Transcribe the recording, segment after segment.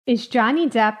Is Johnny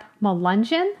Depp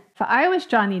Melungeon? If I was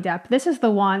Johnny Depp, this is the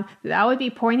one that I would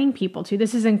be pointing people to.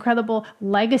 This is an incredible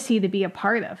legacy to be a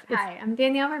part of. Hi, I'm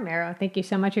Danielle Romero. Thank you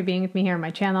so much for being with me here on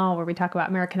my channel where we talk about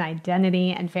American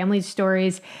identity and family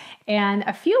stories. And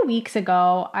a few weeks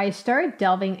ago, I started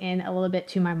delving in a little bit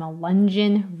to my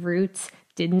Melungeon roots.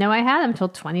 Didn't know I had them until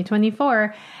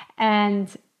 2024.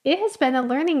 And it has been a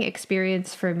learning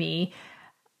experience for me.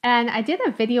 And I did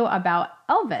a video about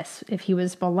Elvis, if he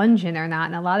was Melungeon or not.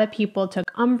 And a lot of people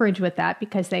took umbrage with that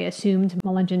because they assumed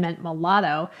Melungeon meant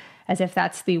mulatto, as if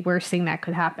that's the worst thing that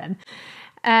could happen.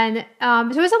 And so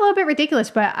it was a little bit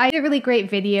ridiculous, but I did a really great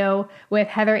video with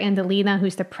Heather Andalina,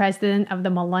 who's the president of the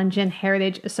Melungeon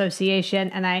Heritage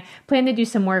Association. And I plan to do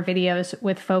some more videos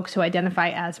with folks who identify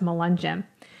as Melungeon.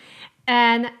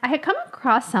 And I had come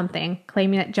across something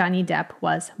claiming that Johnny Depp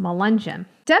was Melungeon.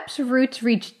 Depp's roots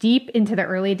reach deep into the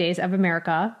early days of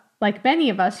America, like many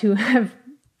of us who have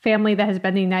family that has been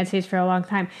in the United States for a long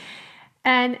time.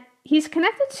 And he's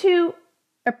connected to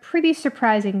a pretty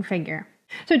surprising figure.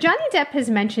 So Johnny Depp has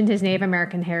mentioned his Native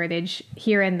American heritage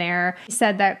here and there. He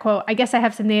said that, quote, "I guess I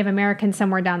have some Native American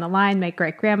somewhere down the line. My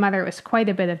great-grandmother was quite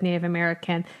a bit of Native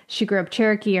American. She grew up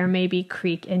Cherokee or maybe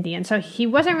Creek Indian." So he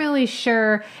wasn't really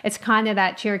sure. It's kind of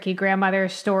that Cherokee grandmother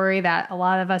story that a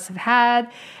lot of us have had.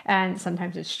 And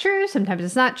sometimes it's true, sometimes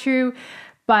it's not true.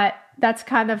 But that's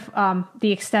kind of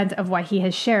the extent of what he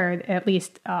has shared, at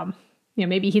least,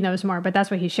 maybe he knows more, but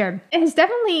that's what he shared. It has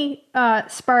definitely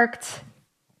sparked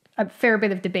a fair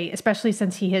bit of debate, especially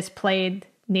since he has played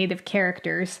Native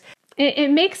characters. It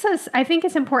makes us, I think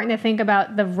it's important to think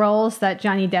about the roles that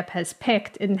Johnny Depp has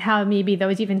picked and how maybe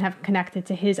those even have connected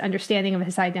to his understanding of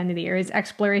his identity or his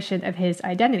exploration of his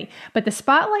identity. But the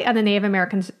spotlight on the Native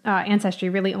American ancestry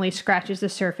really only scratches the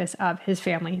surface of his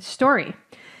family story.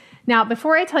 Now,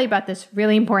 before I tell you about this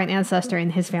really important ancestor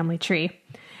in his family tree,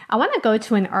 I want to go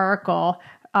to an article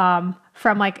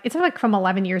from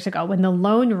 11 years ago when The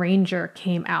Lone Ranger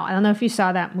came out. I don't know if you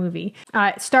saw that movie.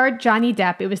 It starred Johnny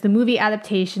Depp. It was the movie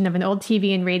adaptation of an old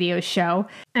TV and radio show.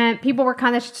 And people were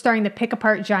kind of starting to pick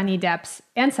apart Johnny Depp's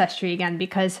ancestry again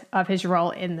because of his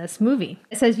role in this movie.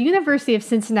 It says University of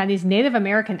Cincinnati's Native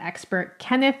American expert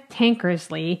Kenneth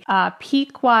Tankersley,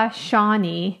 Pequot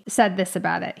Shawnee, said this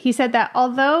about it. He said that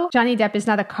although Johnny Depp is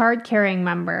not a card-carrying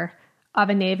member of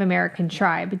a Native American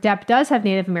tribe, Depp does have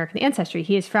Native American ancestry.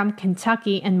 He is from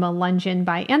Kentucky and Melungeon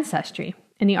by ancestry.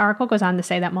 And the article goes on to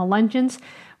say that Melungeons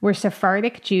were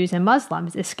Sephardic Jews and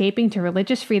Muslims escaping to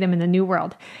religious freedom in the New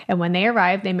World. And when they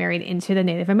arrived, they married into the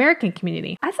Native American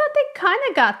community. I thought they kind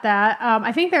of got that.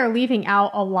 I think they're leaving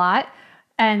out a lot.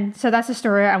 And so that's a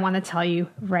story I want to tell you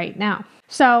right now.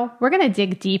 So we're going to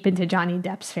dig deep into Johnny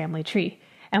Depp's family tree.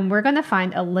 And we're going to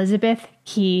find Elizabeth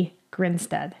Key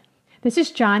Grinstead. This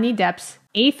is Johnny Depp's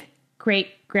 8th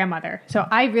great-grandmother. So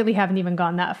I really haven't even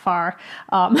gone that far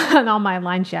on all my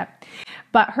lines yet.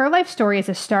 But her life story is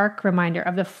a stark reminder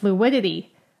of the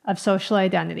fluidity of social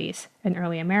identities in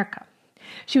early America.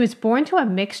 She was born to a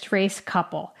mixed-race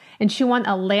couple, and she won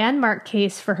a landmark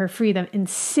case for her freedom in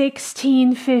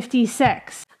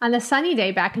 1656. On a sunny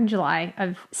day back in July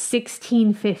of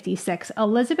 1656,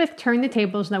 Elizabeth turned the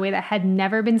tables in a way that had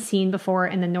never been seen before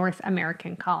in the North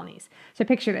American colonies. So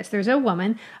picture this. There's a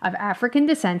woman of African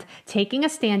descent taking a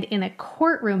stand in a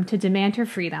courtroom to demand her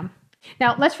freedom.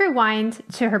 Now, let's rewind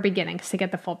to her beginnings to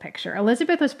get the full picture.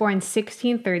 Elizabeth was born in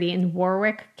 1630 in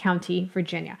Warwick County,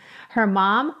 Virginia. Her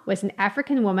mom was an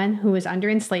African woman who was under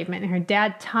enslavement, and her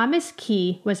dad, Thomas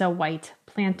Key, was a white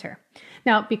planter.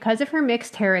 Now, because of her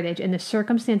mixed heritage and the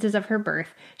circumstances of her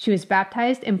birth, she was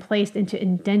baptized and placed into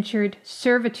indentured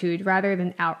servitude rather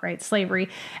than outright slavery.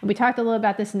 And we talked a little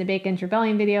about this in the Bacon's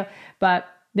Rebellion video, but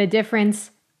the difference,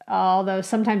 although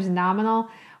sometimes nominal,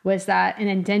 was that an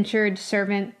indentured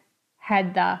servant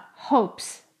had the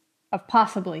hopes of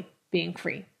possibly being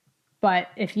free. But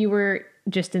if you were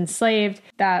just enslaved,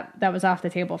 that was off the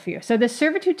table for you. So the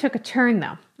servitude took a turn,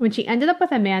 though, when she ended up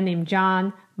with a man named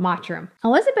John Mottram.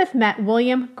 Elizabeth met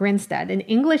William Grinstead, an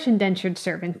English indentured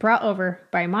servant brought over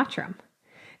by Mottram.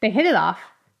 They hit it off.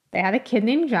 They had a kid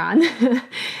named John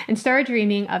and started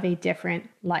dreaming of a different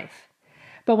life.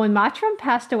 But when Mottram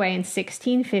passed away in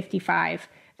 1655,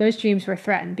 those dreams were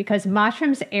threatened because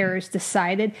Mottram's heirs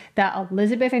decided that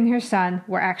Elizabeth and her son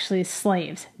were actually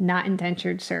slaves, not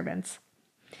indentured servants.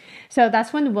 So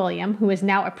that's when William, who is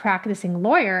now a practicing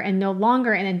lawyer and no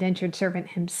longer an indentured servant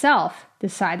himself,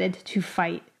 decided to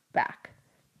fight back.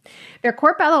 Their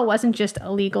court battle wasn't just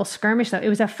a legal skirmish, though. It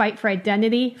was a fight for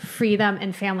identity, freedom,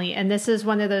 and family. And this is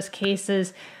one of those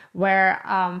cases where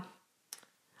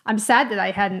I'm sad that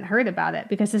I hadn't heard about it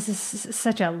because this is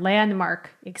such a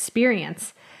landmark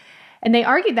experience. And they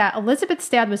argued that Elizabeth's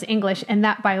dad was English and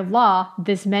that by law,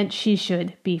 this meant she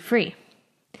should be free.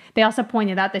 They also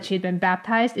pointed out that she had been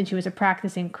baptized and she was a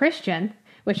practicing Christian,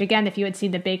 which again, if you had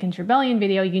seen the Bacon's Rebellion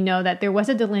video, you know that there was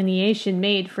a delineation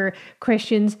made for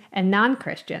Christians and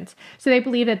non-Christians. So they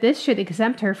believed that this should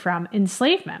exempt her from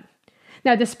enslavement.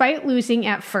 Now, despite losing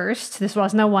at first, this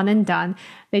wasn't a one and done,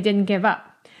 they didn't give up.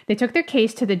 They took their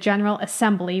case to the General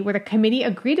Assembly, where the committee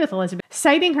agreed with Elizabeth,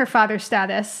 citing her father's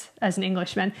status as an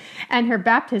Englishman and her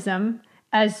baptism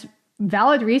as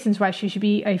valid reasons why she should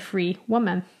be a free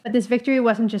woman. But this victory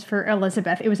wasn't just for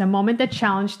Elizabeth. It was a moment that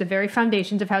challenged the very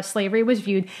foundations of how slavery was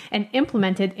viewed and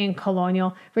implemented in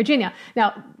colonial Virginia.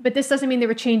 Now, but this doesn't mean there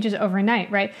were changes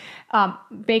overnight, right?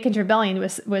 Bacon's Rebellion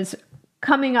was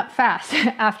coming up fast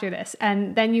after this.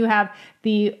 And then you have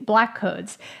the Black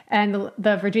Codes and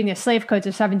the Virginia Slave Codes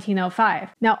of 1705.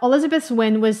 Now, Elizabeth's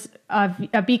win was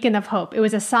a beacon of hope. It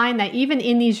was a sign that even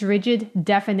in these rigid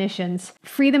definitions,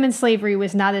 freedom and slavery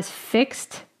was not as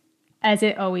fixed as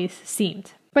it always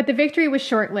seemed. But the victory was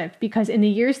short-lived because in the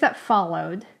years that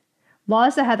followed,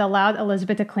 laws that had allowed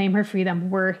Elizabeth to claim her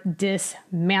freedom were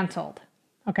dismantled.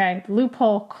 Okay, the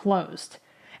loophole closed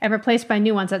and replaced by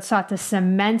new ones that sought to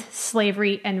cement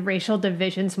slavery and racial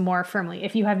divisions more firmly.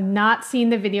 If you have not seen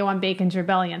the video on Bacon's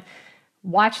Rebellion,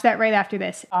 watch that right after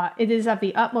this. It is of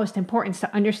the utmost importance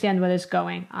to understand what is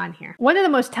going on here. One of the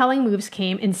most telling moves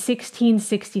came in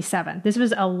 1667. This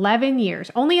was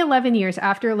only 11 years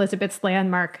after Elizabeth's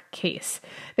landmark case.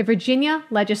 The Virginia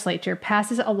legislature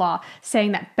passes a law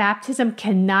saying that baptism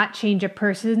cannot change a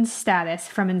person's status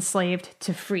from enslaved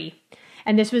to free.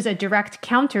 And this was a direct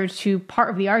counter to part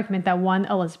of the argument that won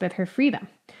Elizabeth her freedom.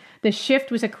 The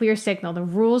shift was a clear signal. The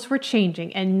rules were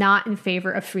changing and not in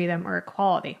favor of freedom or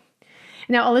equality.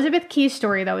 Now, Elizabeth Key's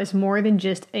story, though, is more than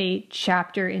just a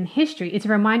chapter in history. It's a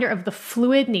reminder of the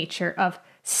fluid nature of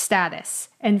status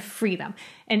and freedom.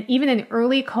 And even in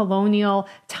early colonial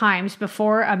times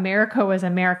before America was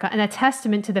America, and a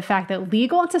testament to the fact that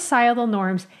legal and societal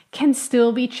norms can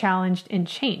still be challenged and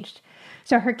changed.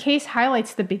 So her case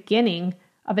highlights the beginning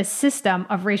of a system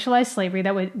of racialized slavery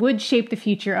that would shape the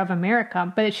future of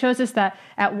America. But it shows us that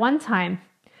at one time,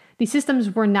 these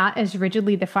systems were not as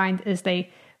rigidly defined as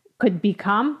they could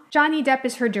become. Johnny Depp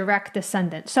is her direct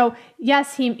descendant. So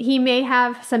yes, he may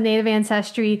have some Native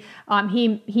ancestry.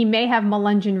 He may have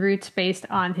Melungeon roots based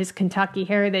on his Kentucky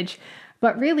heritage.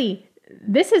 But really,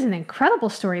 this is an incredible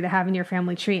story to have in your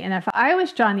family tree. And if I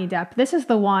was Johnny Depp, this is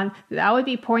the one that I would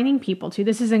be pointing people to.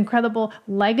 This is an incredible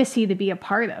legacy to be a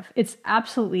part of. It's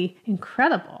absolutely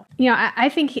incredible. You know, I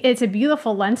think it's a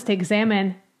beautiful lens to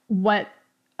examine what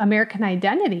American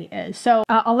identity is. So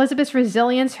Elizabeth's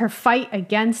resilience, her fight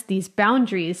against these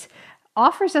boundaries,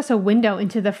 offers us a window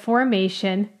into the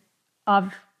formation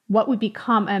of what would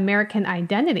become an American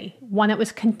identity, one that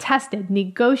was contested,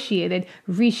 negotiated,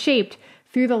 reshaped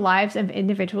through the lives of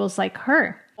individuals like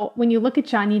her. Well, when you look at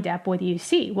Johnny Depp, what do you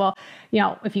see? Well, you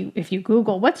know, if you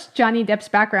Google, what's Johnny Depp's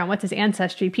background? What's his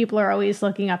ancestry? People are always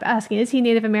looking up, asking, is he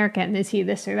Native American? Is he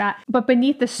this or that? But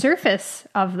beneath the surface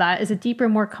of that is a deeper,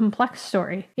 more complex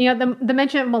story. You know, the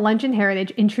mention of Melungeon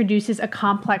heritage introduces a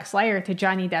complex layer to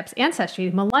Johnny Depp's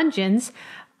ancestry. Melungeons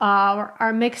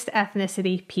are mixed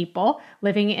ethnicity people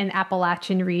living in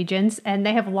Appalachian regions, and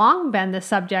they have long been the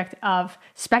subject of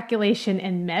speculation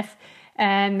and myth.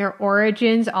 And their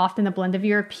origins, often a blend of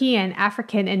European,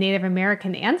 African, and Native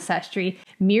American ancestry,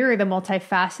 mirror the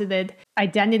multifaceted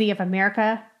identity of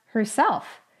America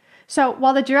herself. So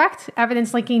while the direct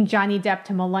evidence linking Johnny Depp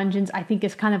to Melungeons, I think,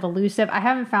 is kind of elusive, I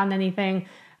haven't found anything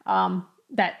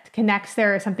that connects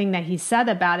there or something that he said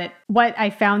about it. What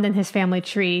I found in his family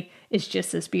tree is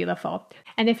just as beautiful.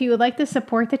 And if you would like to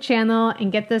support the channel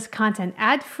and get this content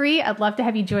ad-free, I'd love to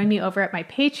have you join me over at my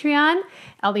Patreon.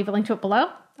 I'll leave a link to it below.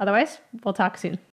 Otherwise, we'll talk soon.